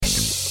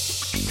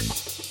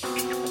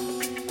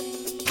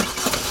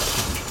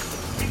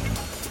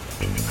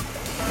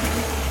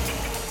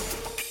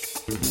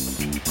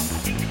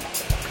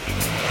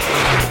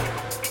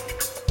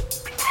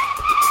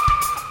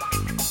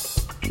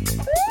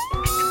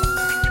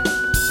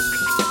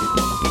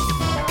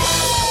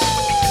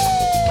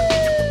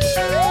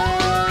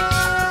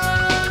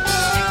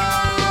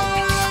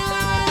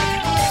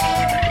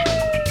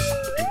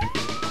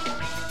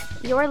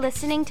You're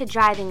listening to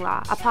Driving Law,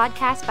 a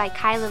podcast by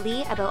Kyla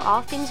Lee about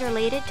all things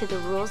related to the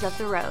rules of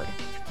the road.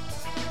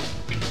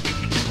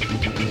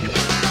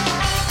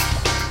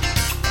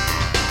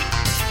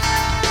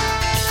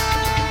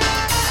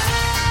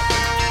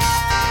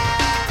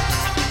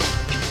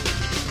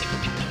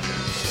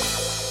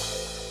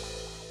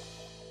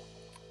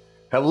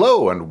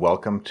 Hello and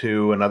welcome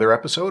to another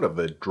episode of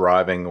the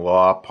Driving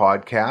Law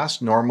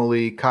Podcast.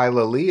 Normally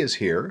Kyla Lee is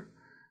here,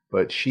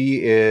 but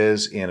she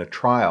is in a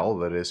trial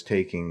that is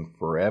taking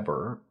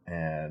forever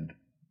and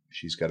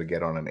she's got to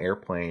get on an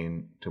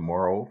airplane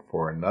tomorrow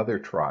for another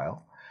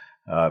trial.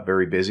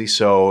 Very busy.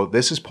 So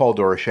this is Paul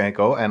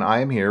Doroshenko and I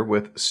am here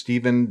with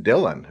Stephen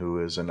Dillon,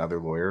 who is another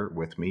lawyer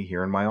with me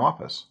here in my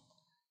office.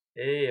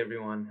 Hey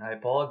everyone. Hi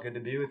Paul, good to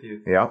be with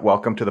you. Yeah,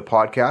 welcome to the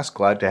podcast.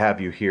 Glad to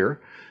have you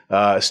here.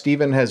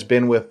 Stephen has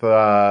been with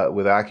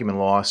Acumen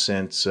Law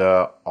since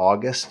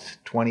August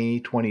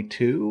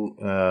 2022.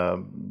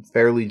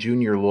 Fairly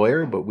junior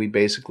lawyer, but we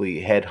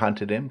basically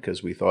headhunted him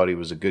because we thought he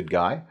was a good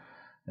guy.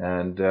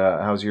 And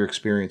how's your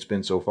experience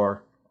been so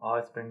far? Oh,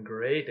 it's been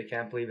great. I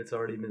can't believe it's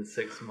already been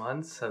 6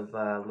 months. I've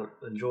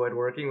enjoyed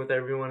working with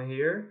everyone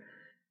here.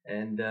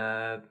 And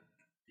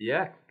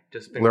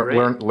just been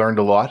great. Learned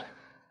a lot?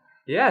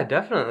 Yeah,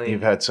 definitely.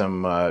 You've had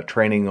some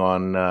training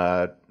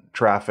on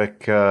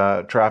traffic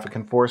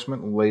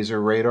enforcement,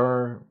 laser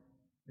radar.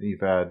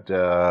 You've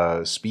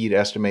had speed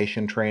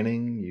estimation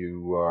training.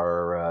 You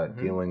are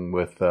dealing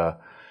with a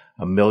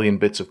million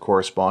bits of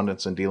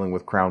correspondence and dealing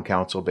with Crown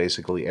Counsel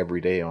basically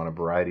every day on a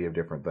variety of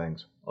different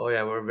things. Oh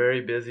yeah, we're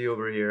very busy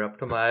over here, up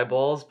to my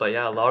eyeballs. But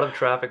yeah, a lot of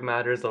traffic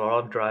matters, a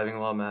lot of driving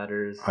law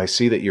matters. I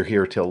see that you're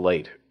here till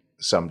late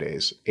some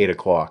days, 8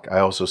 o'clock. I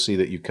also see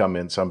that you come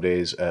in some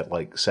days at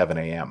like 7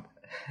 a.m.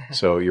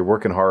 So you're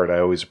working hard. I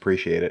always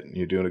appreciate it.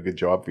 You're doing a good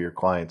job for your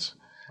clients.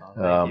 Oh,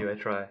 thank you. I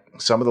try.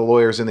 Some of the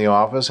lawyers in the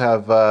office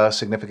have a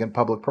significant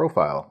public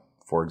profile.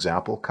 For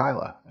example,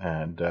 Kyla.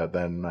 And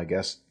then I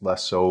guess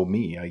less so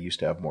me. I used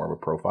to have more of a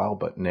profile,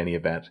 but in any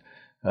event,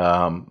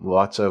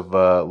 lots of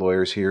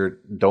lawyers here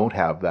don't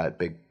have that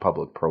big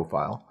public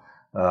profile.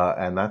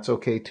 And that's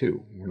okay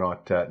too. We're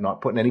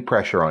not putting any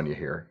pressure on you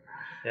here.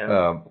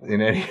 Yeah.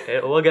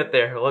 We'll get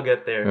there.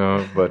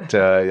 But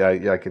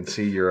I can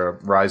see you're a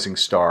rising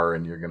star,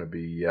 and you're going to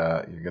be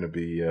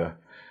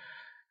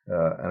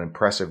an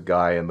impressive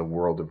guy in the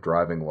world of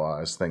driving law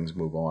as things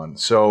move on.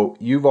 So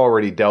you've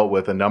already dealt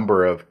with a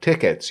number of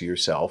tickets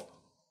yourself,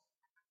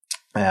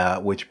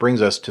 which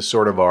brings us to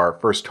sort of our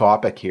first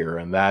topic here,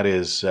 and that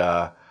is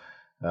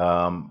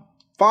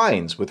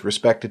fines with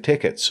respect to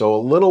tickets. So a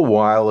little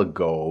while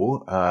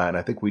ago, and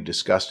I think we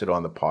discussed it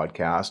on the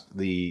podcast,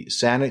 the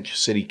Saanich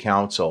City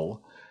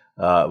Council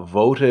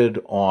voted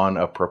on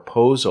a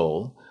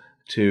proposal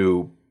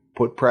to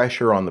put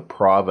pressure on the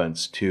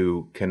province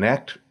to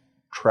connect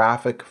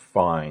traffic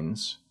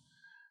fines,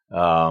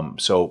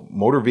 so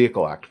Motor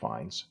Vehicle Act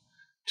fines,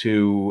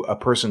 to a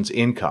person's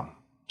income.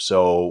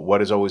 So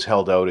what is always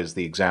held out is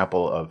the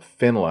example of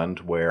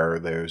Finland, where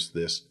there's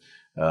this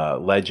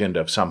legend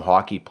of some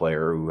hockey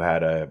player who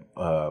had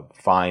a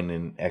fine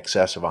in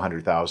excess of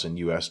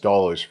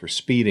 $100,000 for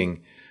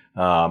speeding,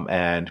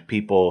 and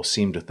people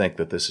seem to think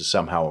that this is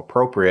somehow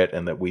appropriate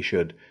and that we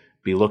should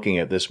be looking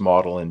at this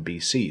model in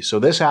BC. So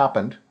this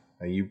happened.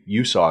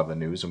 You saw the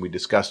news and we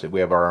discussed it. We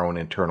have our own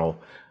internal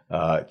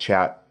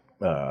chat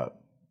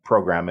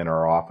program in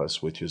our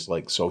office, which is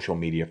like social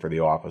media for the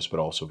office, but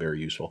also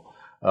very useful.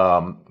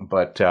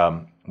 But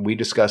we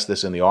discussed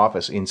this in the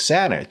office. In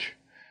Saanich,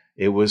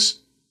 it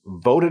was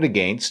voted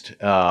against,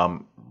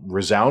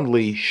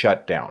 resoundingly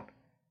shut down.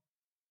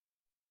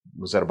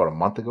 Was that about a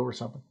month ago or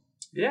something?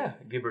 Yeah,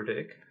 give or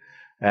take.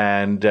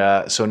 And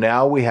so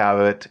now we have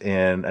it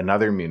in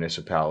another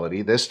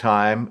municipality. This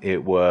time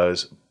it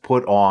was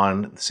put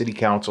on the City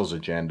Council's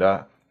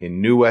agenda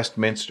in New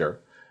Westminster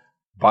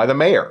by the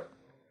mayor.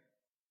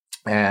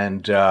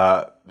 And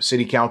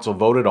City Council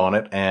voted on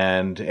it,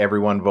 and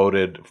everyone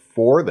voted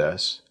for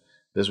this.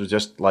 This was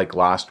just like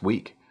last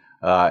week.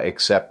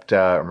 Except,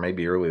 or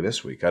maybe early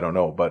this week, I don't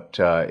know, but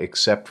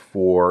except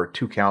for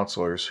 2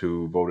 councillors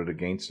who voted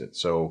against it.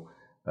 So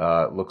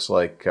it looks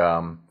like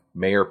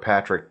Mayor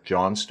Patrick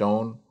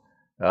Johnstone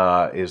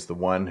is the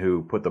one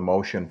who put the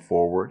motion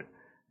forward.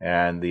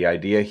 And the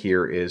idea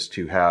here is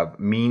to have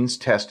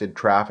means-tested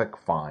traffic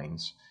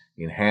fines,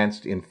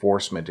 enhanced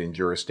enforcement in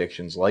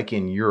jurisdictions like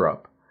in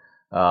Europe,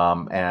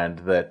 and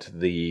that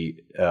the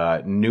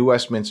New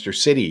Westminster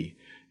City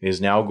is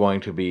now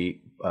going to be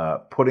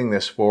putting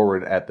this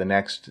forward at the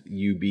next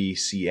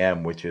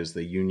UBCM, which is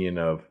the Union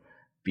of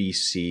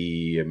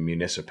BC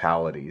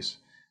Municipalities.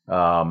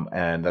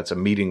 And that's a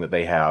meeting that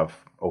they have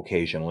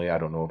occasionally. I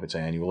don't know if it's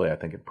annually. I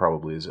think it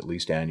probably is at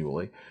least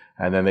annually.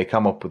 And then they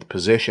come up with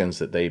positions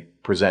that they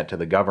present to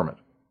the government.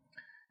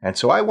 And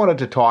so I wanted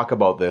to talk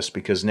about this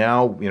because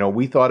now,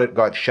 we thought it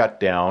got shut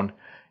down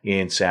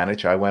in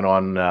Saanich. I went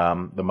on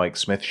the Mike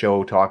Smith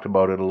show, talked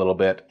about it a little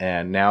bit,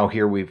 and now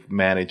here we've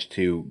managed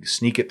to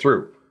sneak it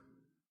through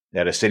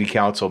at a city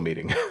council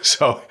meeting.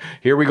 So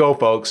here we go,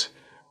 folks.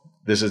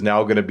 This is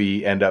now going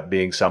to end up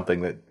being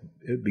something that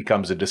it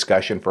becomes a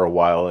discussion for a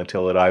while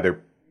until it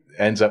either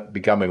ends up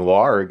becoming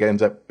law or it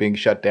ends up being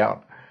shut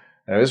down.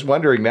 And I was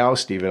wondering now,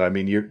 Stephen, I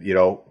mean,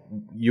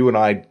 you and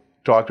I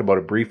talked about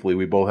it briefly.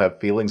 We both have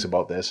feelings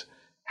about this.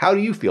 How do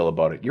you feel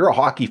about it? You're a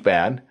hockey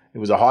fan. It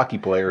was a hockey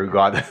player who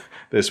got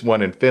this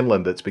one in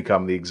Finland that's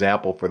become the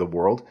example for the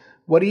world.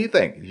 What do you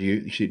think? Do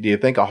you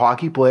think a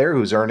hockey player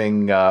who's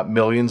earning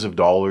millions of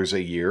dollars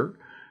a year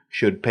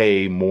should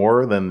pay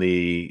more than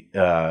the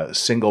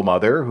single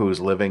mother who's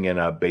living in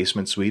a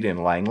basement suite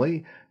in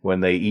Langley when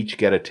they each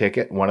get a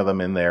ticket, one of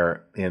them in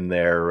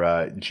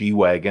their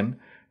G-Wagon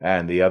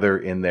and the other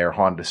in their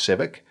Honda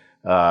Civic,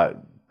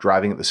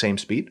 driving at the same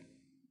speed?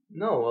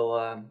 No,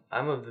 well,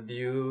 I'm of the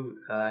view,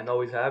 and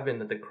always have been,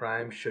 that the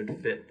crime should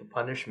fit the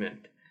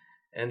punishment.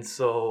 And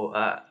so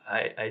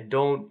I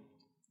don't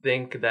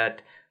think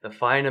that the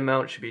fine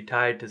amount should be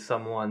tied to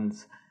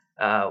someone's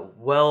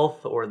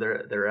wealth or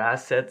their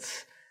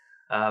assets.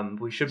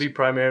 We should be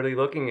primarily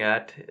looking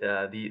at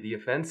the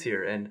offense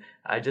here, and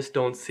I just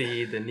don't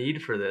see the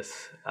need for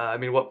this. I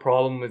mean, what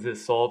problem is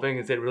this solving?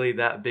 Is it really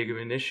that big of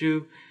an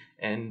issue?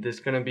 And there's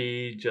going to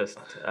be just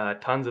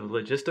tons of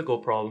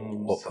logistical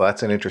problems. Well,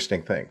 that's an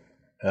interesting thing.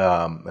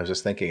 I was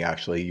just thinking,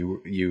 actually,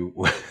 you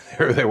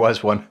there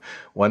was one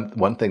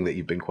thing that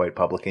you've been quite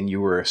public in.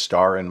 You were a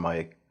star in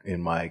my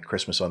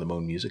Christmas on the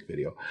Moon music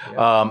video.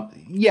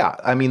 Yeah,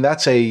 I mean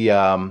that's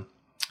an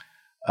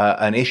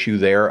issue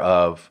there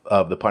of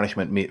the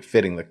punishment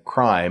fitting the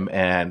crime,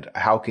 and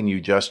how can you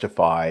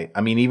justify?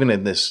 I mean, even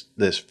in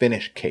this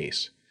Finnish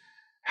case,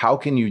 how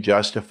can you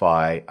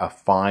justify a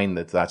fine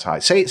that's high?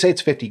 Say it's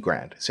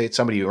 $50,000. Say it's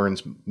somebody who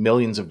earns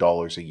millions of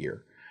dollars a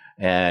year,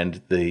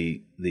 and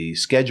the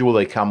schedule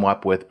they come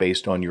up with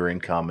based on your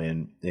income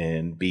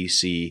in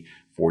BC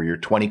for your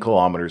 20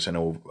 kilometers an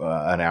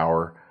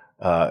hour,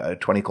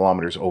 20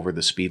 kilometers over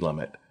the speed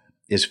limit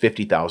is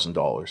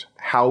 $50,000.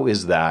 How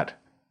is that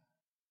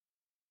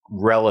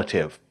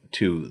relative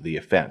to the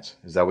offense?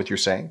 Is that what you're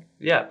saying?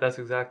 Yeah, that's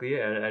exactly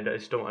it. I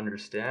just don't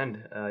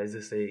understand. Is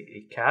this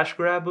a cash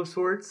grab of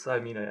sorts? I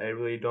mean, I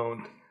really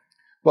don't.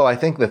 Well, I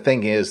think the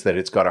thing is that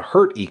it's got to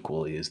hurt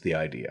equally is the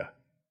idea.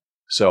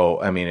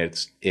 So, I mean,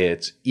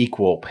 it's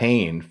equal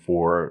pain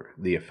for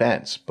the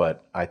offense,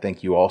 but I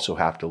think you also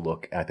have to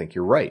look, I think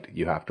you're right,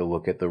 you have to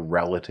look at the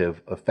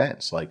relative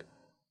offense. Like,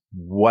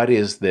 what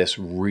is this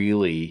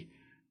really,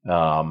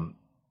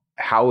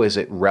 how is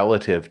it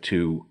relative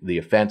to the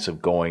offense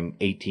of going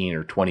 18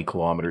 or 20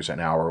 kilometers an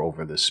hour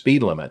over the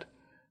speed limit?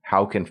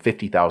 How can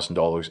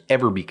 $50,000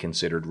 ever be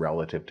considered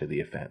relative to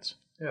the offense?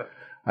 Yeah.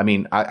 I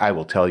mean, I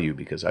will tell you,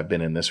 because I've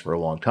been in this for a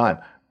long time,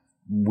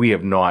 we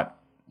have not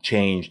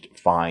changed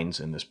fines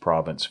in this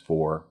province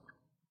for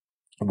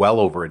well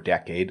over a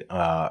decade,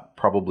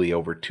 probably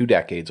over 2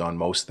 decades on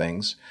most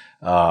things.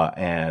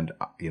 And,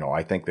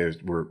 I think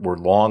we're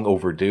long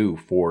overdue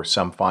for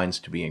some fines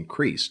to be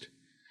increased.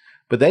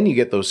 But then you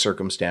get those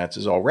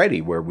circumstances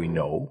already where we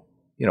know,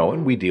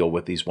 and we deal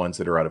with these ones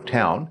that are out of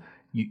town.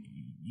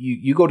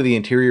 You go to the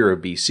interior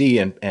of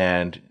BC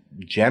and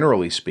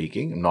generally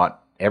speaking,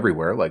 not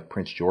everywhere, like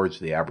Prince George,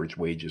 the average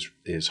wage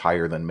is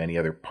higher than many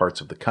other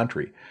parts of the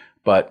country.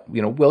 But,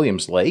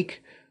 Williams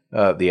Lake,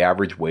 the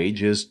average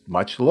wage is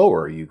much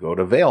lower. You go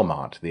to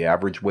Valemount, the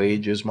average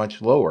wage is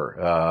much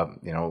lower.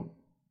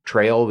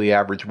 Trail, the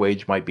average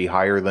wage might be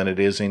higher than it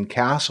is in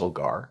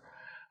Castlegar.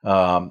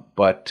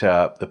 But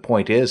the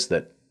point is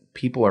that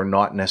people are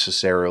not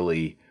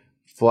necessarily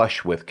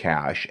flush with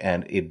cash,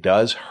 and it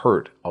does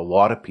hurt a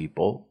lot of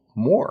people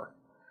more.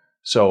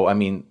 So, I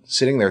mean,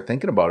 sitting there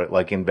thinking about it,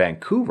 like in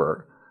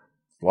Vancouver,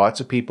 lots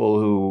of people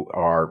who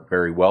are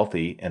very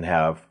wealthy and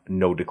have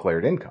no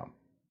declared income.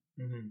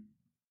 Mm-hmm.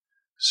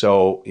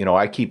 So,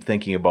 I keep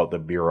thinking about the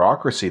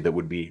bureaucracy that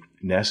would be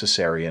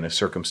necessary in a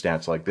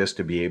circumstance like this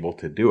to be able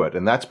to do it.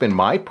 And that's been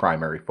my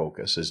primary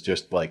focus, is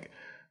just like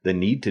the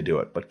need to do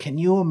it. But can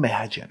you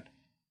imagine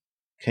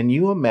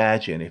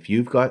if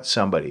you've got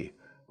somebody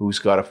who's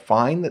got a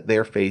fine that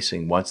they're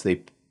facing once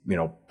they,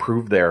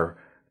 prove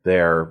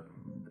their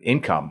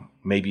income?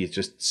 Maybe it's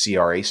just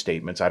CRA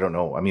statements. I don't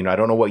know. I mean, I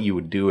don't know what you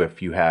would do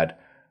if you had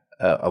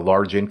a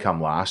large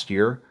income last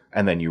year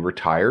and then you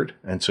retired.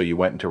 And so you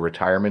went into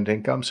retirement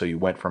income. So you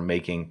went from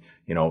making,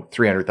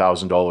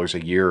 $300,000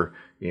 a year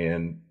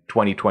in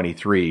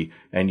 2023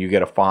 and you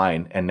get a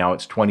fine, and now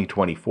it's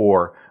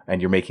 2024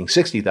 and you're making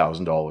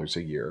 $60,000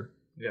 a year.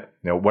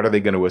 Yeah. What are they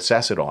going to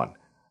assess it on?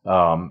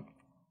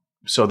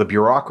 So the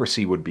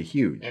bureaucracy would be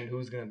huge. And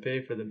who's going to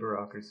pay for the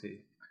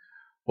bureaucracy?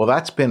 Well,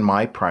 that's been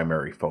my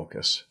primary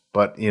focus.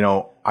 But,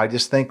 I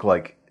just think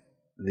like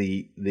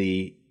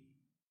the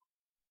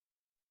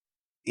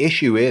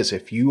issue is,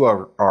 if you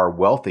are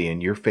wealthy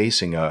and you're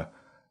facing a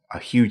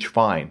huge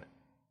fine,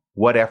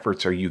 what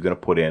efforts are you going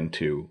to put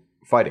into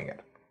fighting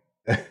it?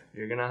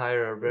 You're going to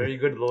hire a very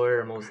good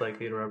lawyer, most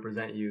likely to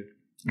represent you.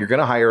 You're going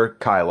to hire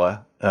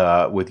Kyla,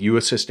 with you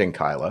assisting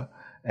Kyla.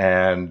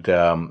 And,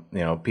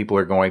 people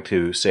are going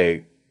to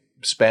say,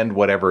 spend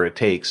whatever it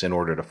takes in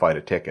order to fight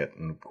a ticket.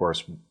 And of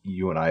course,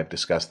 you and I have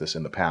discussed this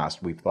in the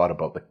past. We've thought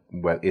about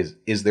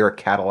is there a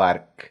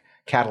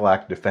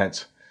Cadillac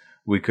defense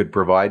we could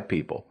provide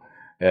people.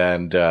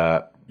 And,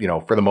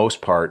 for the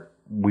most part,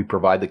 we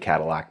provide the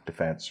Cadillac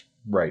defense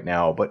right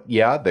now. But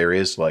yeah, there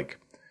is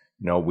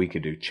we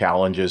could do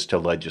challenges to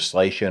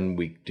legislation.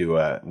 We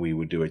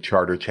would do a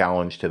charter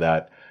challenge to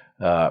that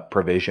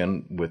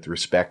provision with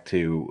respect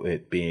to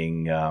it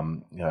being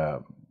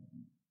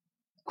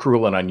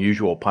cruel and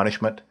unusual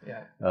punishment.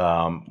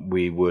 Yeah.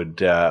 We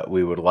would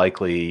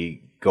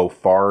likely go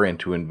far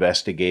into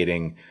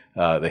investigating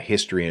the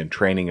history and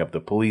training of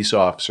the police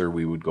officer.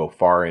 We would go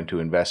far into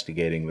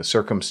investigating the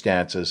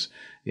circumstances.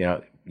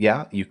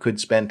 You could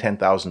spend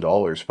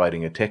 $10,000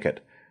 fighting a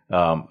ticket.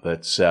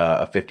 That's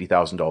a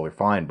 $50,000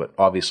 fine. But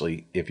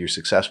obviously, if you're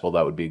successful,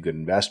 that would be a good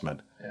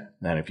investment. Yeah.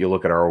 And if you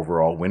look at our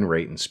overall win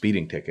rate in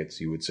speeding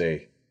tickets, you would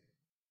say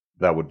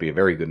that would be a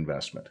very good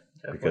investment.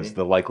 Definitely. Because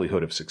the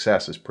likelihood of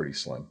success is pretty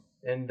slim.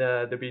 And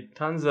there'd be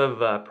tons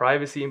of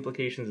privacy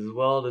implications as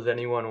well. Does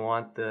anyone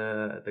want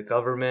the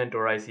government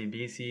or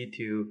ICBC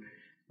to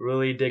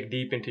really dig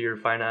deep into your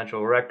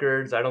financial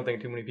records? I don't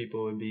think too many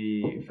people would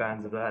be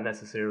fans of that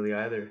necessarily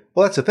either.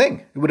 Well, that's the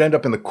thing. It would end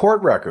up in the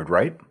court record,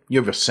 right? You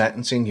have a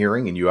sentencing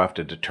hearing and you have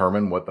to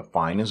determine what the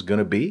fine is going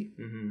to be.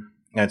 Mm-hmm.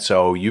 And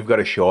so you've got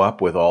to show up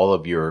with all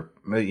of your,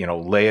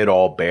 lay it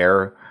all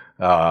bare.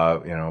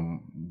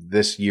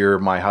 This year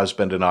my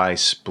husband and I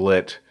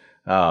split.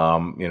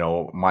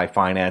 My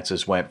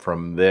finances went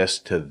from this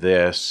to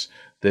this.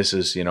 This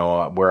is,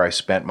 where I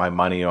spent my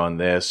money on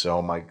this.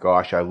 Oh my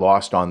gosh, I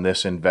lost on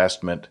this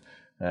investment.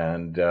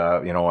 And,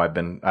 I've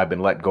been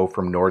let go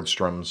from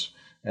Nordstrom's.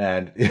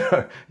 And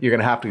you're going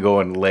to have to go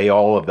and lay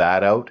all of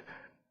that out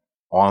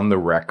on the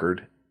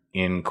record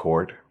in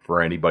court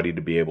for anybody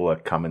to be able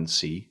to come and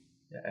see.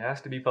 Yeah, it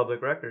has to be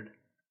public record.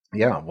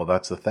 Yeah, well,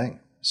 that's the thing.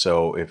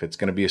 So if it's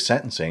going to be a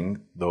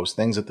sentencing, those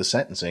things at the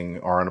sentencing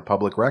are on a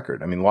public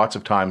record. I mean, lots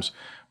of times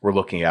we're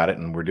looking at it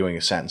and we're doing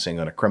a sentencing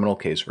on a criminal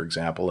case, for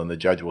example, and the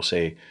judge will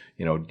say,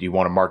 do you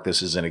want to mark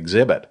this as an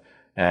exhibit?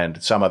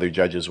 And some other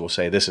judges will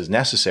say this is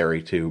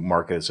necessary to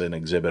mark as an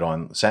exhibit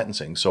on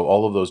sentencing. So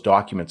all of those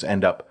documents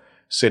end up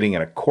sitting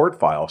in a court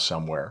file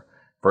somewhere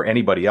for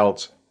anybody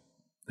else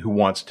who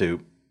wants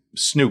to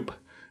snoop,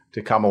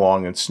 to come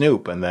along and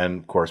snoop and then,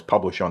 of course,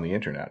 publish on the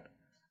internet.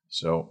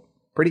 So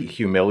pretty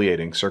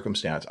humiliating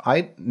circumstance.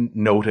 I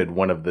noted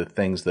one of the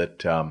things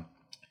that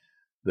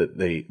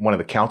one of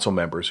the council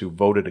members who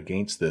voted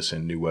against this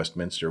in New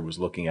Westminster was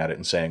looking at it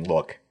and saying,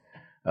 look,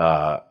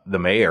 the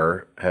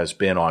mayor has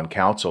been on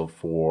council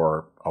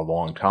for a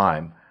long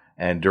time,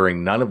 and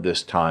during none of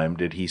this time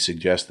did he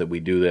suggest that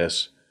we do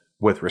this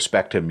with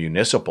respect to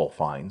municipal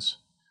fines.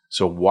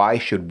 So why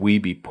should we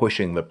be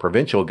pushing the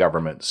provincial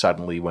government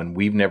suddenly when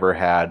we've never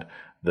had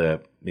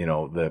the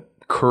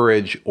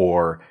courage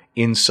or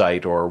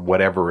insight or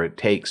whatever it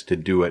takes to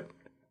do it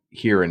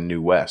here in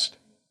New West?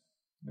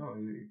 No,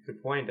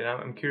 good point. And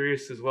I'm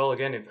curious as well,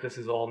 again, if this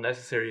is all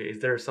necessary, is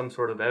there some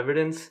sort of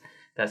evidence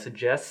that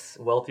suggests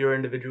wealthier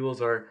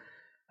individuals are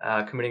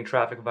committing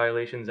traffic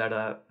violations at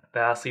a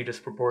vastly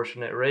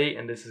disproportionate rate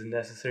and this is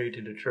necessary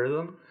to deter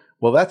them?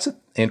 Well, that's an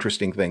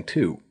interesting thing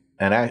too.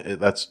 And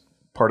that's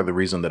part of the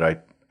reason that I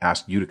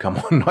asked you to come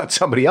on, not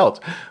somebody else,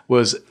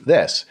 was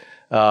this.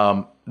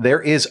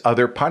 There is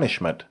other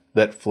punishment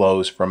that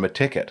flows from a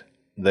ticket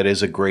that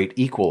is a great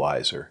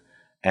equalizer,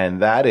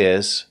 and that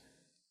is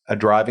a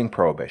driving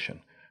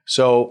prohibition.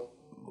 So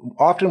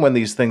often when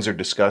these things are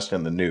discussed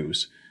in the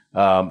news,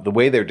 the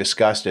way they're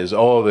discussed is,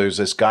 there's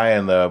this guy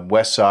on the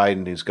west side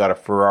and he's got a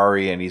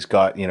Ferrari and he's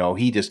got,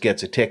 he just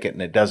gets a ticket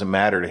and it doesn't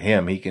matter to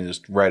him. He can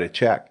just write a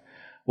check.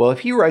 Well, if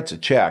he writes a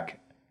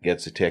check,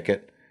 gets a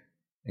ticket,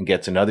 and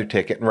gets another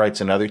ticket and writes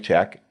another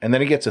check, and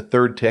then he gets a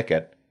third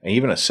ticket and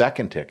even a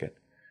second ticket,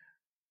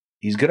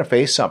 he's going to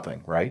face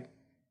something, right?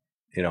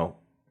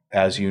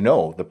 As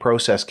the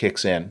process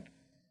kicks in.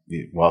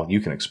 Well,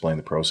 you can explain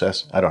the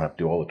process. I don't have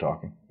to do all the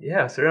talking.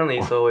 Yeah,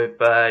 certainly. So if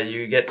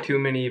you get too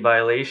many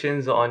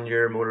violations on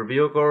your motor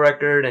vehicle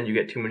record and you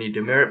get too many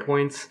demerit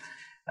points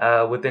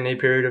within a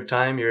period of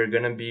time, you're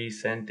going to be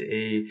sent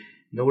a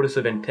notice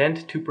of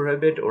intent to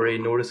prohibit or a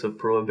notice of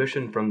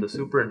prohibition from the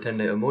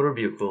superintendent of motor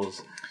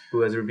vehicles,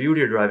 who has reviewed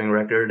your driving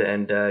record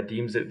and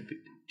deems it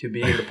to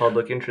be in the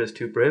public interest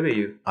to prohibit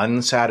you.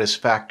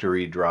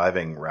 Unsatisfactory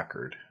driving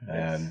record.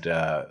 Yes.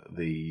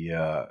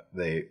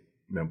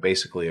 And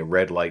basically a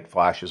red light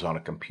flashes on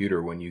a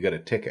computer when you get a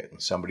ticket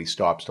and somebody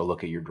stops to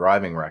look at your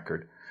driving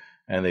record,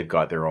 and they've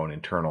got their own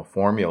internal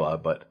formula,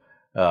 but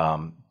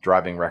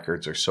driving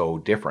records are so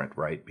different,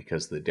 right?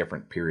 Because the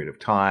different period of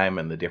time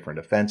and the different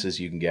offenses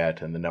you can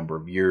get and the number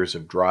of years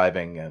of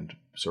driving and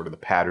sort of the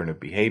pattern of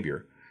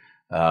behavior.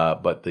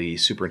 But the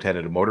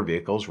superintendent of motor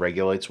vehicles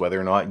regulates whether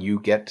or not you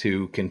get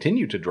to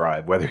continue to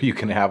drive, whether you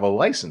can have a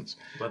license.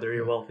 Whether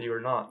you're wealthy or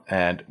not.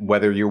 And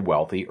whether you're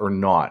wealthy or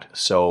not.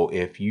 So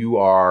if you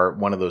are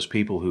one of those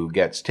people who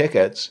gets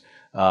tickets,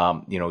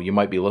 you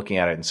might be looking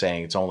at it and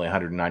saying it's only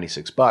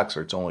 $196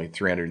 or it's only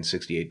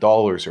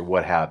 $368 or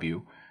what have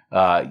you.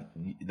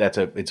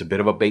 It's a bit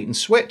of a bait and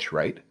switch,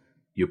 right?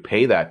 You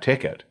pay that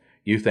ticket.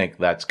 You think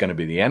that's going to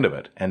be the end of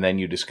it. And then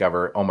you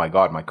discover, oh my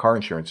God, my car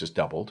insurance has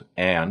doubled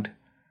and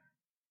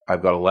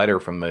I've got a letter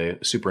from the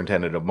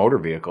superintendent of motor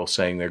vehicles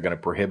saying they're going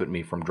to prohibit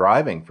me from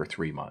driving for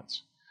 3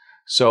 months.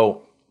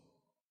 So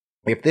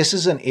if this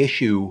is an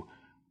issue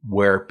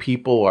where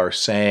people are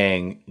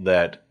saying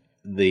that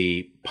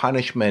the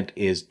punishment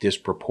is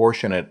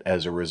disproportionate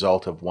as a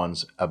result of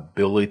one's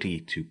ability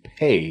to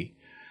pay,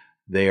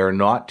 they are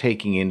not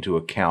taking into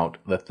account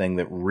the thing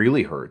that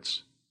really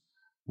hurts,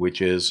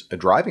 which is a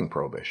driving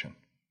prohibition.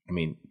 I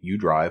mean, you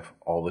drive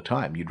all the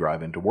time. You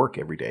drive into work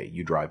every day.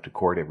 You drive to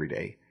court every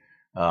day.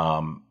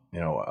 A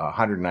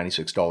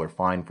 $196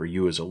 fine for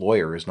you as a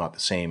lawyer is not the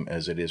same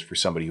as it is for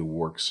somebody who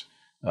works,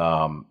 at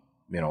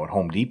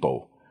Home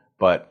Depot.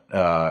 But,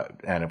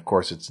 and of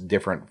course, it's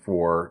different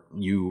for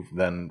you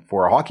than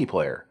for a hockey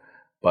player.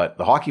 But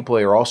the hockey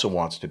player also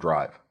wants to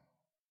drive.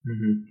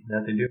 Mm-hmm.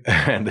 That they do.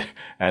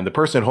 And the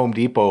person at Home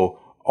Depot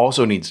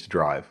also needs to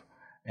drive.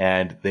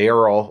 And they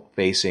are all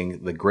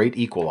facing the great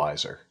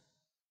equalizer,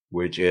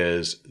 which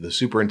is the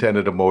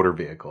superintendent of motor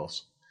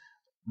vehicles.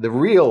 The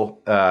real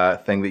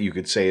thing that you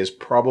could say is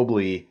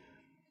probably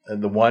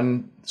the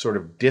one sort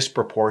of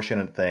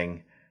disproportionate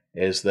thing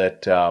is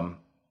that,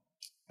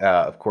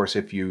 of course,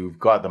 if you've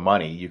got the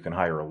money, you can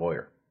hire a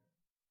lawyer.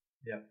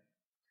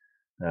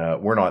 Yeah.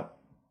 We're not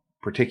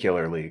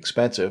particularly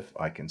expensive,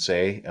 I can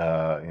say.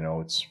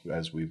 It's,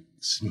 as we've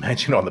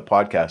mentioned on the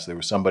podcast, there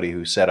was somebody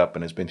who set up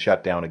and has been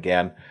shut down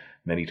again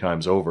many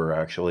times over,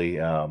 actually,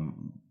 a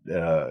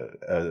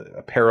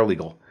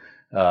paralegal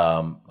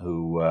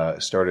who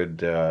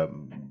started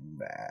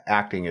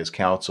acting as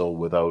counsel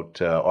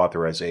without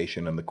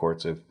authorization, and the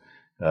courts have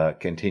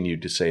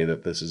continued to say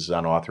that this is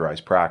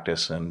unauthorized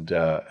practice, and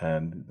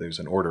there's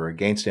an order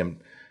against him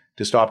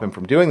to stop him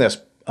from doing this.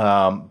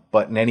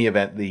 But in any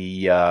event,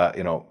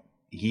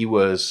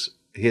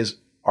 his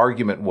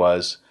argument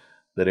was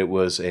that it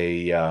was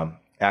a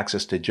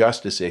access to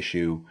justice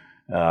issue,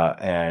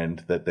 and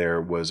that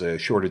there was a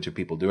shortage of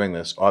people doing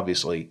this.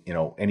 Obviously,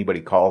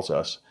 anybody calls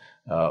us,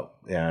 so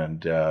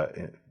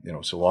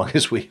long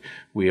as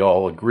we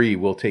all agree,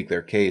 we'll take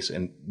their case.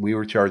 And we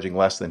were charging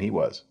less than he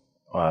was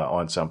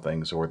on some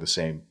things, or the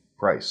same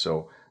price.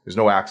 So there's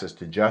no access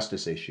to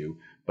justice issue,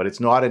 but it's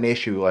not an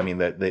issue. I mean,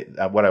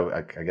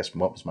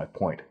 what was my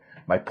point?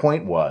 My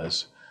point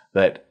was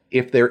that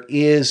if there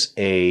is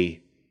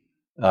an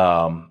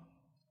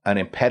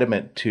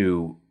impediment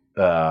to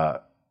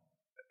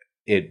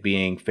it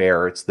being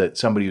fair, it's that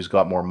somebody who's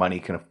got more money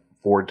can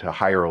afford to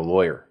hire a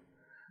lawyer.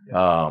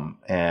 Yeah.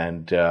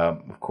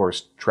 Of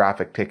course,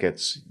 traffic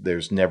tickets,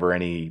 there's never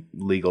any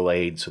legal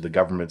aid, so the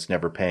government's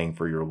never paying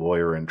for your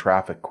lawyer in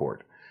traffic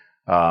court.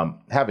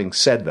 Having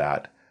said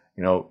that,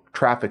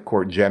 traffic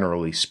court,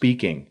 generally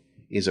speaking,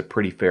 is a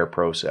pretty fair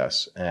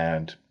process.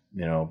 And,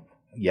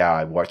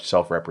 I've watched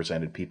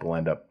self-represented people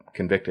end up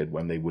convicted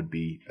when they would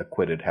be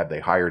acquitted had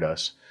they hired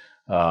us.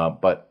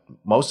 But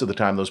most of the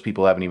time, those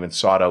people haven't even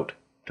sought out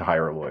to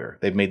hire a lawyer.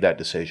 They've made that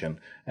decision.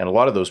 And a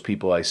lot of those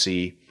people I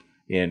see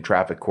in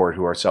traffic court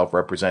who are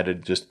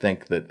self-represented just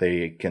think that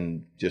they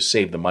can just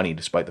save the money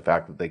despite the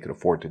fact that they could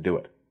afford to do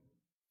it.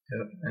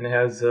 Yep. And it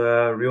has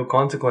real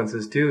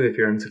consequences too if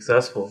you're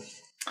unsuccesssul.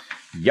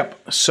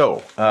 Yep.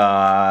 So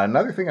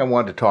another thing I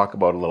wanted to talk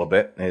about a little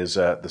bit is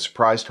the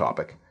surprise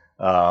topic.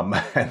 And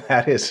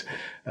that is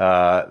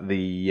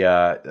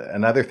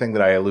another thing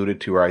that I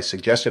alluded to, or I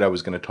suggested I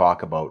was going to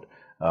talk about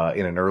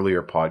in an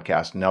earlier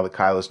podcast. Now that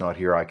Kyla's not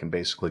here, I can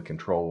basically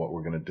control what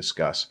we're going to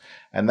discuss.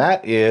 And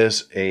that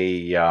is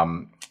a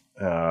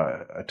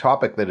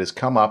topic that has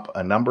come up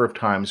a number of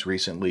times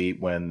recently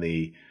when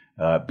the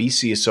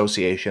BC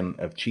Association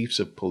of Chiefs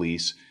of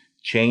Police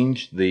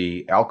changed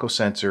the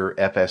AlcoSensor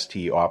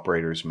FST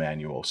Operator's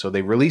Manual. So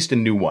they released a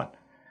new one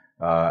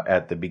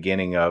at the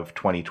beginning of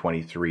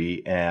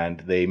 2023, and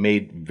they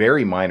made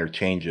very minor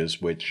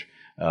changes which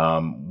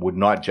would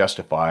not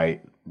justify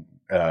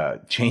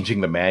changing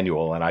the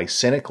manual, and I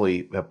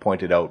cynically have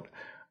pointed out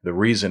the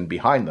reason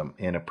behind them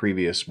in a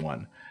previous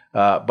one.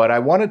 But I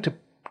wanted to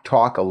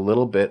talk a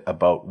little bit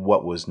about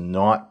what was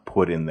not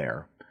put in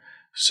there.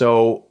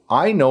 So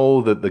I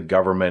know that the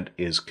government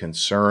is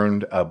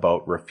concerned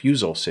about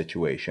refusal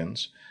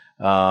situations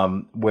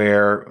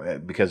where,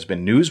 because it's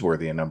been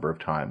newsworthy a number of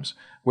times,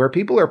 where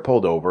people are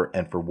pulled over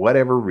and for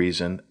whatever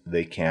reason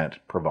they can't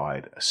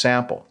provide a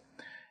sample.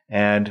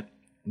 And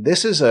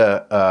this is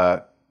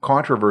a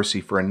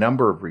controversy for a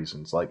number of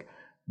reasons. Like,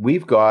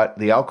 we've got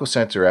the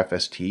AlcoSensor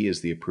FST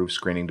is the approved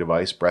screening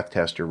device, breath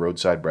tester,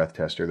 roadside breath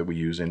tester that we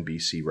use in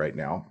BC right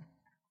now,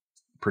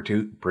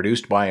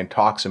 produced by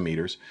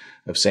Intoximeters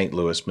of St.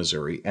 Louis,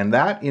 Missouri. And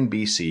that in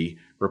BC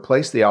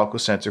replaced the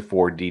AlcoSensor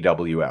 4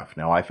 DWF.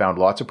 Now, I found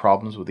lots of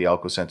problems with the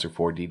AlcoSensor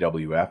 4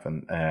 DWF,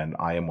 and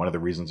I am one of the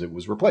reasons it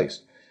was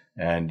replaced.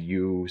 And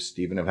you,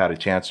 Stephen, have had a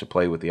chance to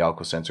play with the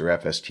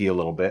AlcoSensor FST a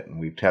little bit, and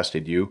we've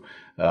tested you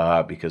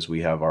because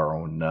we have our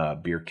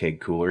own beer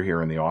keg cooler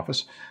here in the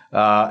office.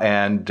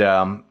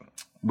 And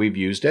we've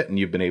used it, and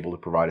you've been able to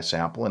provide a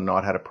sample and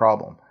not had a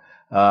problem.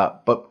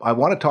 But I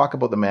want to talk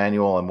about the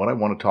manual, and what I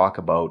want to talk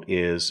about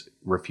is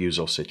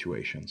refusal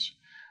situations.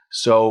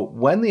 So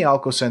when the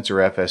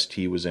AlcoSensor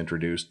FST was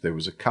introduced, there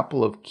was a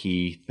couple of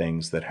key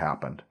things that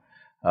happened.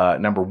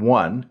 Number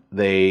one,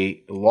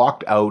 they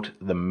locked out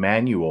the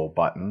manual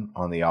button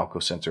on the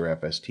AlcoSensor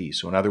FST.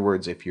 So in other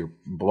words, if you're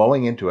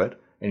blowing into it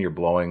and you're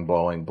blowing,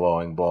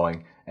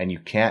 and you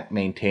can't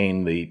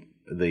maintain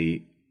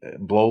the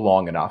blow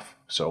long enough,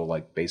 so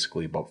like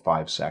basically about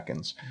 5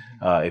 seconds,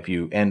 if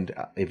you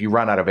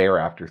run out of air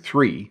after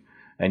 3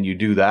 and you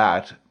do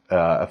that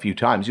a few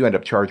times, you end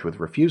up charged with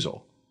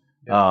refusal.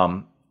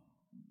 Yeah.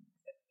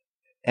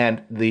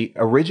 And the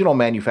original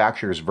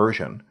manufacturer's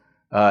version,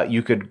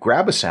 you could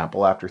grab a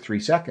sample after 3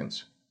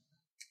 seconds.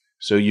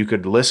 So you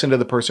could listen to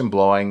the person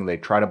blowing. They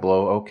try to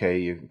blow.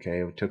 Okay,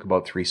 it took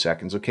about 3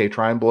 seconds. Okay,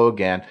 try and blow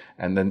again.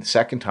 And then the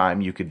second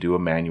time you could do a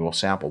manual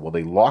sample. Well,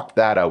 they locked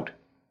that out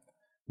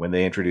when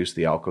they introduced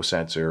the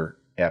AlcoSensor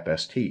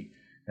FST.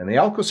 And the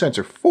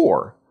AlcoSensor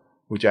 4,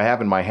 which I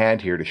have in my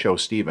hand here to show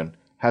Stephen,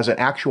 has an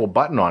actual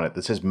button on it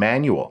that says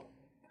manual.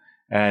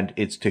 And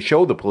it's to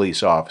show the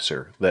police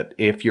officer that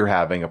if you're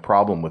having a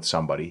problem with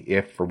somebody,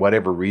 if for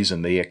whatever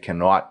reason they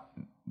cannot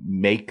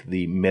make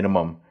the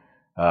minimum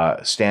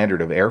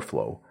standard of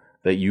airflow,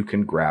 that you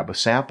can grab a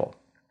sample.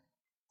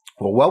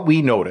 Well, what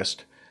we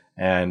noticed,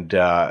 and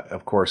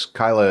of course,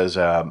 Kyla is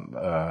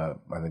I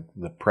think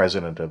the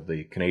president of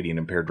the Canadian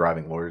Impaired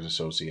Driving Lawyers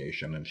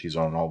Association, and she's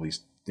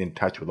in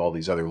touch with all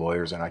these other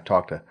lawyers, and I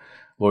talk to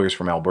lawyers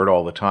from Alberta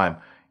all the time.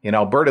 In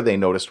Alberta, they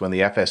noticed when the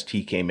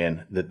FST came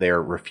in that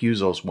their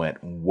refusals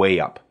went way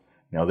up.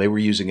 Now, they were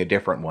using a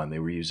different one. They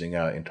were using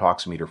an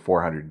Intoximeter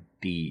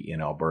 400D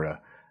in Alberta,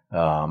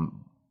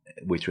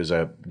 which was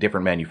a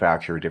different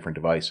manufacturer, a different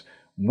device.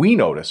 We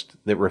noticed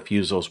that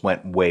refusals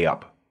went way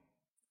up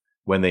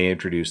when they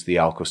introduced the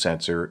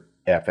AlcoSensor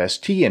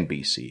FST in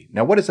BC.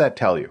 Now, what does that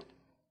tell you?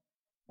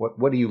 What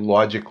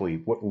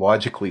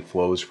logically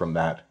flows from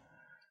that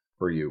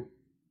for you?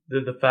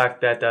 The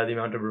fact that the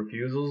amount of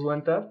refusals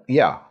went up?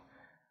 Yeah.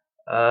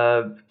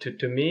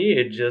 To me,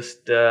 it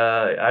just,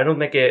 I don't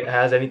think it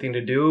has anything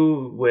to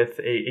do with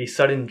a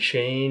sudden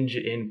change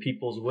in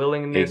people's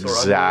willingness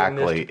or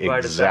unwillingness to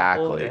provide a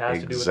sample. It has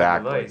to do with the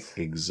device.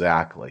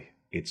 Exactly.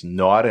 It's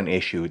not an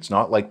issue. It's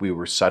not like we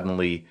were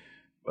suddenly,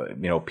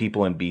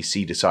 people in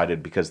BC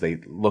decided because they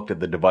looked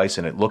at the device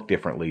and it looked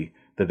differently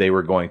that they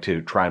were going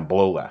to try and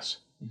blow less,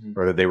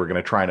 or that they were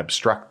going to try and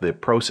obstruct the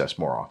process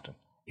more often.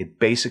 It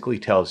basically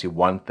tells you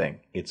one thing.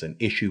 It's an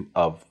issue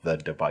of the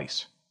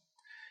device.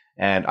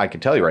 And I can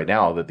tell you right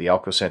now that the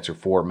AlcoSensor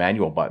 4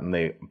 manual button,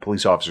 the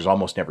police officers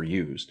almost never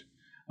used.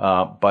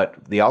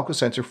 But the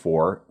AlcoSensor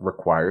 4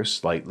 requires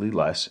slightly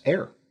less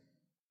air.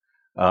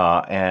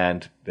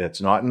 And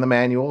it's not in the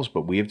manuals,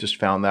 but we have just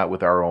found that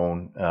with our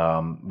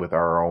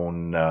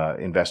own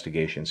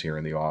investigations here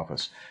in the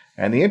office.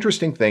 And the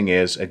interesting thing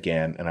is,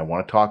 again, and I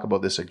want to talk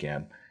about this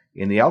again,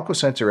 in the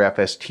AlcoSensor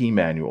FST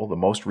manual, the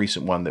most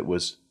recent one that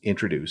was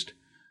introduced,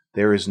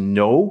 there is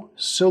no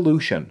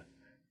solution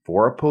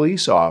for a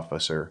police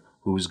officer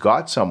who's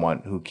got someone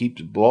who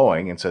keeps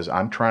blowing and says,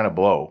 I'm trying to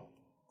blow,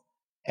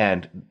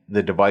 and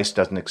the device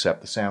doesn't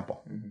accept the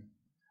sample. Mm-hmm.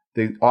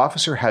 The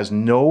officer has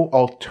no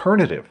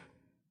alternative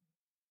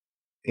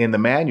in the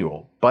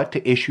manual but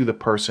to issue the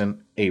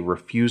person a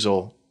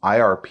refusal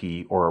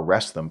IRP or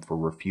arrest them for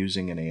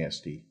refusing an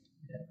ASD.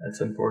 Yeah, that's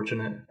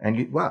unfortunate. And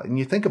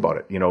you think about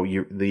it.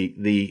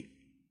 The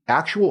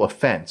actual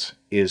offense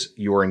is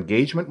your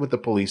engagement with the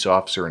police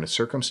officer in a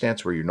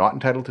circumstance where you're not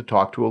entitled to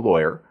talk to a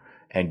lawyer,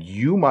 and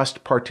you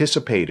must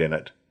participate in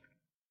it.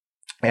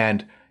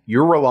 And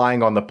you're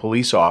relying on the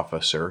police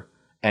officer,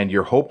 and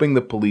you're hoping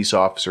the police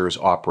officer is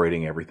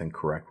operating everything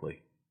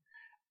correctly.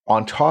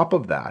 On top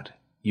of that,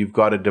 you've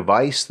got a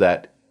device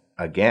that,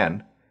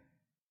 again,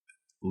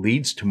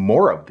 leads to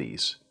more of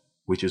these,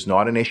 which is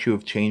not an issue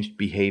of changed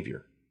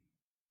behavior.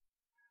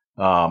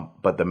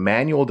 But the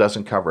manual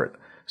doesn't cover it.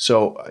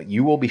 So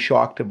you will be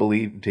shocked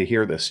to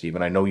hear this,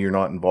 Stephen. I know you're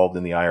not involved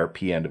in the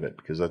IRP end of it,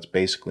 because that's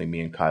basically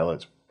me and Kyla.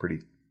 It's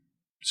pretty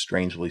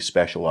strangely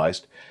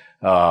specialized.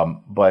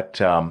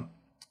 But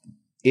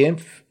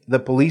if the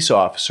police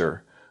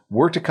officer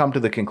were to come to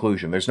the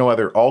conclusion, there's no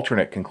other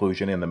alternate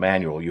conclusion in the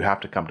manual. You have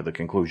to come to the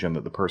conclusion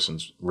that the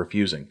person's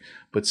refusing.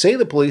 But say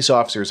the police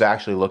officer is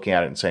actually looking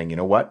at it and saying, you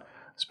know what,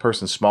 this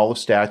person's small of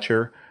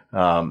stature.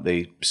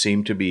 They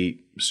seem to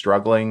be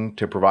struggling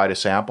to provide a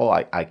sample.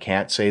 I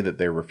can't say that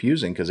they're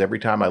refusing, because every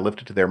time I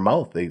lift it to their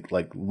mouth, they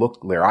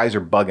look, their eyes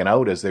are bugging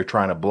out as they're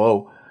trying to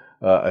blow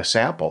a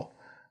sample.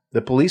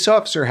 The police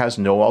officer has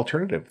no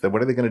alternative. Then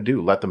what are they going to do?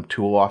 Let them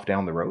tool off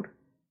down the road?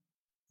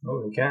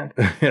 No, they can't.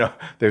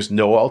 There's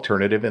no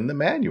alternative in the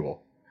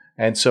manual.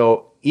 And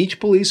so each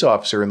police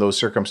officer in those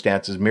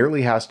circumstances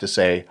merely has to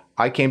say,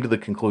 I came to the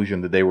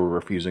conclusion that they were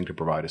refusing to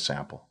provide a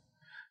sample.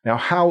 Now,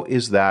 how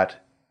is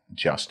that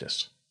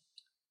justice?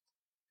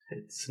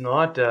 It's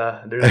not.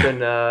 There's been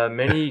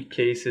many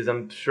cases.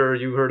 I'm sure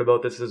you heard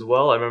about this as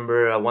well. I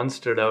remember one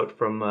stood out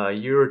from a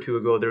year or two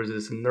ago. There was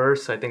this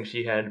nurse, I think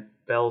she had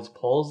Bell's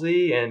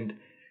palsy, and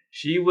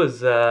she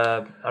was,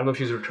 I don't know if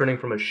she was returning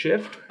from a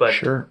shift, but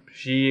sure.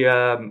 She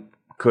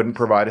couldn't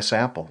provide a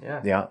sample.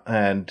 Yeah. Yeah.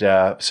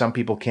 And some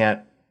people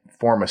can't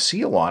form a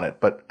seal on it.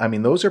 But I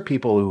mean, those are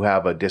people who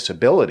have a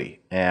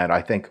disability. And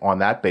I think on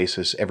that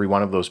basis, every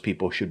one of those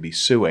people should be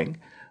suing.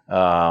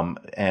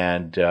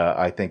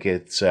 I think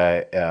it's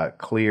a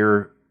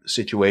clear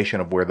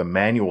situation of where the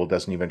manual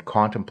doesn't even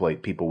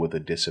contemplate people with a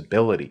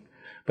disability.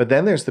 But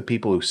then there's the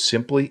people who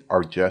simply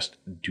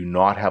do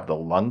not have the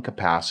lung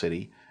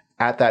capacity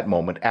at that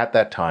moment, at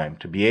that time,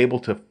 to be able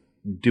to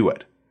do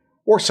it.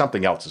 Or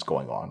something else is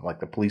going on,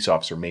 like the police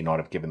officer may not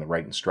have given the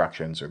right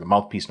instructions, or the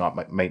mouthpiece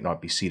might not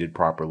be seated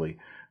properly.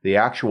 The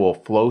actual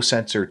flow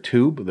sensor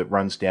tube that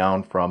runs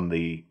down from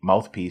the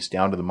mouthpiece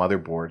down to the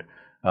motherboard,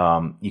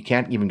 you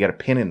can't even get a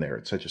pin in there.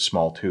 It's such a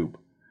small tube.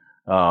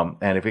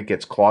 And if it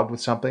gets clogged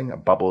with something, a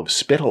bubble of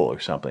spittle or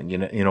something,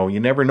 you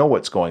never know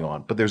what's going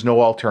on, but there's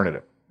no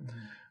alternative.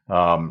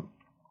 Mm-hmm.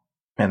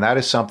 And that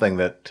is something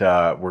that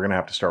we're going to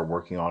have to start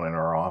working on in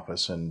our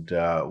office, and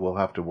we'll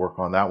have to work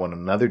on that one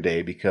another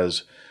day,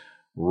 because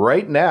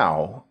right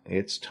now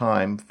it's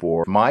time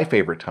for my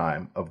favorite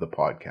time of the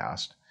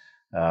podcast,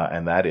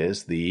 and that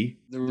is the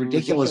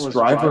ridiculous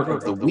driver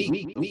of the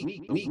week.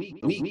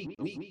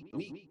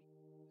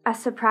 A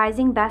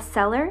surprising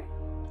bestseller?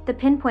 The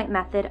pinpoint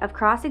method of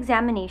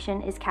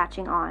cross-examination is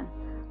catching on.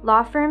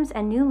 Law firms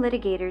and new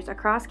litigators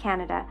across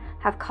Canada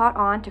have caught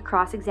on to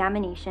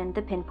cross-examination,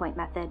 the pinpoint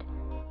method.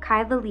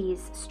 Kyla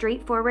Lee's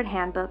straightforward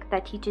handbook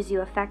that teaches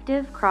you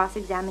effective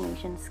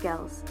cross-examination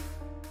skills.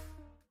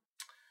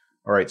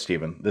 All right,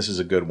 Stephen, this is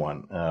a good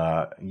one.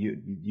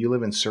 You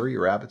live in Surrey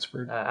or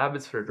Abbotsford?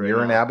 Abbotsford right You're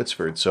now. in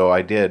Abbotsford, so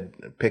I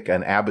did pick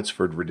an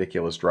Abbotsford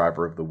ridiculous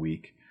driver of the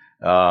week.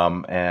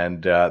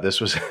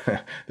 This was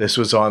this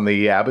was on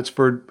the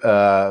Abbotsford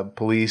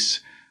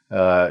Police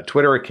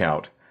Twitter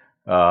account,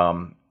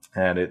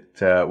 and it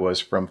was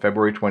from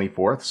February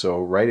 24th, so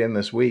right in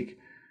this week.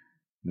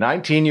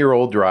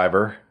 19-year-old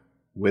driver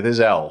with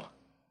his L.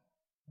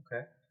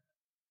 Okay.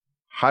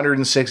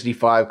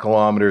 165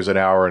 kilometers an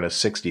hour in a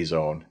 60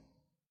 zone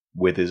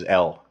with his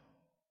L.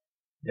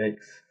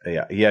 Yikes.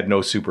 Yeah, he had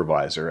no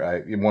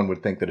supervisor. One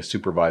would think that a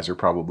supervisor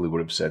probably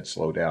would have said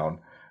slow down.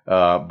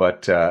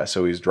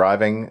 So he's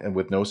driving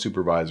with no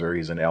supervisor.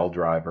 He's an L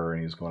driver,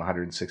 and he's going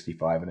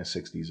 165 in a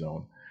 60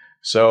 zone.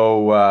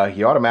 So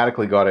he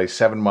automatically got a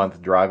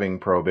 7-month driving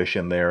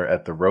prohibition there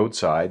at the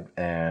roadside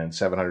and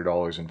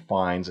 $700 in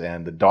fines.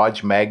 And the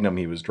Dodge Magnum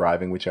he was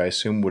driving, which I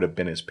assume would have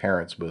been his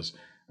parents', was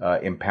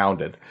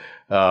impounded.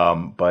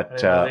 I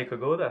didn't know they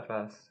could go that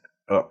fast.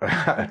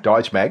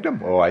 Dodge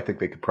Magnum? Oh, I think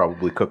they could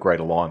probably cook right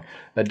along.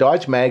 The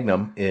Dodge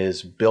Magnum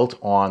is built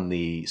on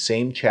the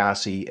same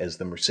chassis as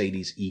the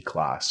Mercedes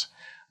E-Class.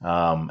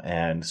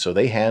 And so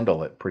they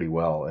handle it pretty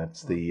well.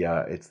 It's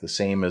the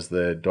same as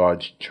the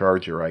Dodge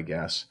Charger, I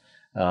guess.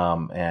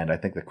 And I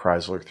think the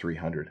Chrysler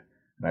 300.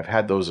 And I've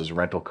had those as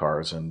rental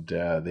cars, and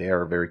they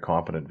are very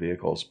competent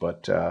vehicles.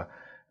 But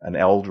an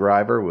L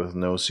driver with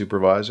no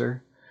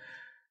supervisor,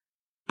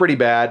 pretty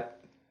bad,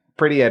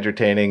 pretty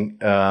entertaining.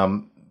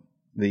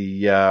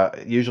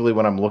 Usually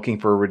when I'm looking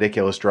for a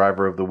ridiculous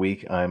driver of the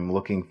week, I'm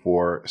looking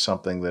for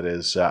something that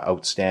is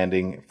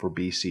outstanding. For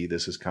BC,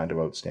 this is kind of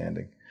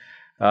outstanding.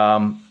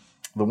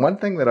 The one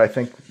thing that I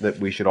think that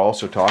we should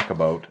also talk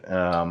about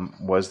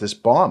was this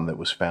bomb that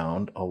was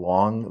found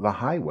along the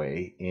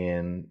highway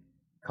in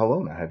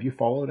Kelowna. Have you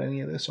followed any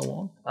of this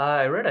along?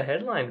 I read a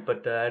headline,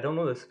 but I don't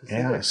know the specifics.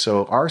 Yeah,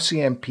 so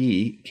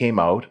RCMP came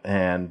out,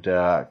 and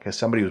because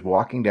somebody was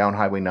walking down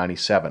Highway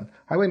 97.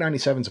 Highway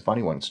 97 is a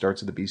funny one. It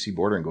starts at the BC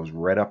border and goes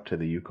right up to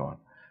the Yukon.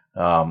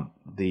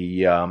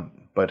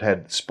 But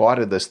had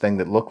spotted this thing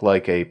that looked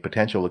like a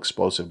potential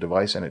explosive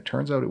device, and it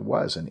turns out it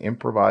was an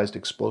improvised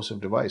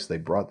explosive device. They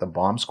brought the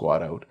bomb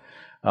squad out,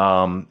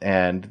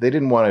 and they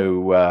didn't want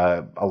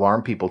to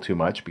alarm people too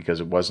much, because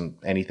it wasn't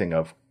anything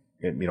of,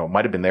 it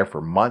might have been there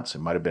for months. It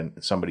might have been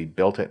somebody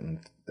built it and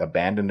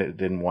abandoned it,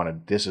 didn't want to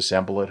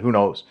disassemble it. Who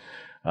knows?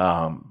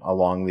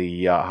 Along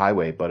the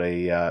highway, but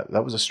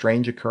that was a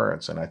strange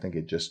occurrence, and I think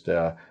it just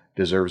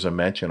deserves a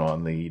mention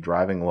on the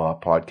Driving Law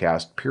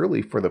podcast,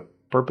 purely for the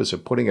purpose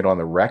of putting it on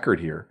the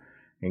record here,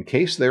 in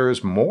case there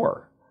is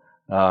more.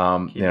 Keep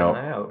an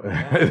eye out.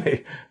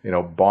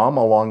 Yeah. Bomb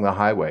along the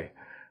highway.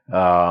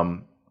 A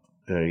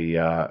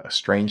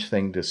strange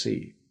thing to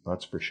see,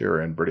 that's for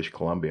sure, in British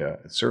Columbia.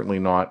 It's certainly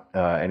not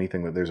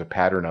anything that there's a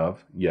pattern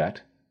of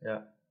yet.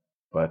 Yeah.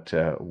 But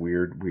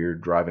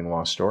weird driving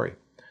law story.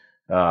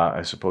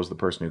 I suppose the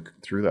person who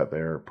threw that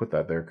there, put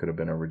that there, could have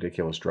been a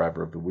ridiculous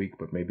driver of the week,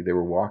 but maybe they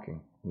were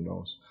walking. Who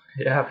knows?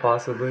 Yeah,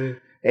 possibly.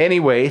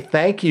 Anyway,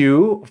 thank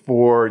you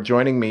for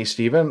joining me,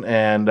 Stephen,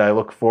 and I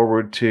look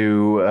forward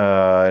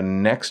to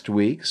next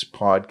week's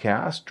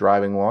podcast,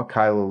 Driving Law.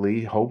 Kyla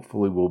Lee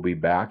hopefully will be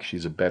back.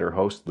 She's a better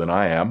host than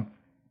I am.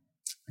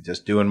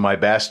 Just doing my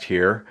best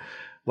here.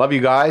 Love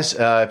you guys.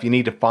 If you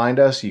need to find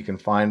us, you can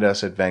find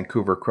us at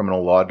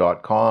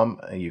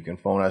vancouvercriminallaw.com. You can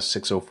phone us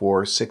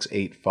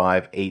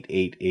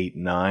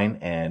 604-685-8889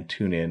 and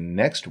tune in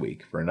next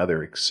week for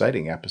another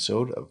exciting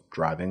episode of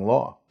Driving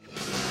Law.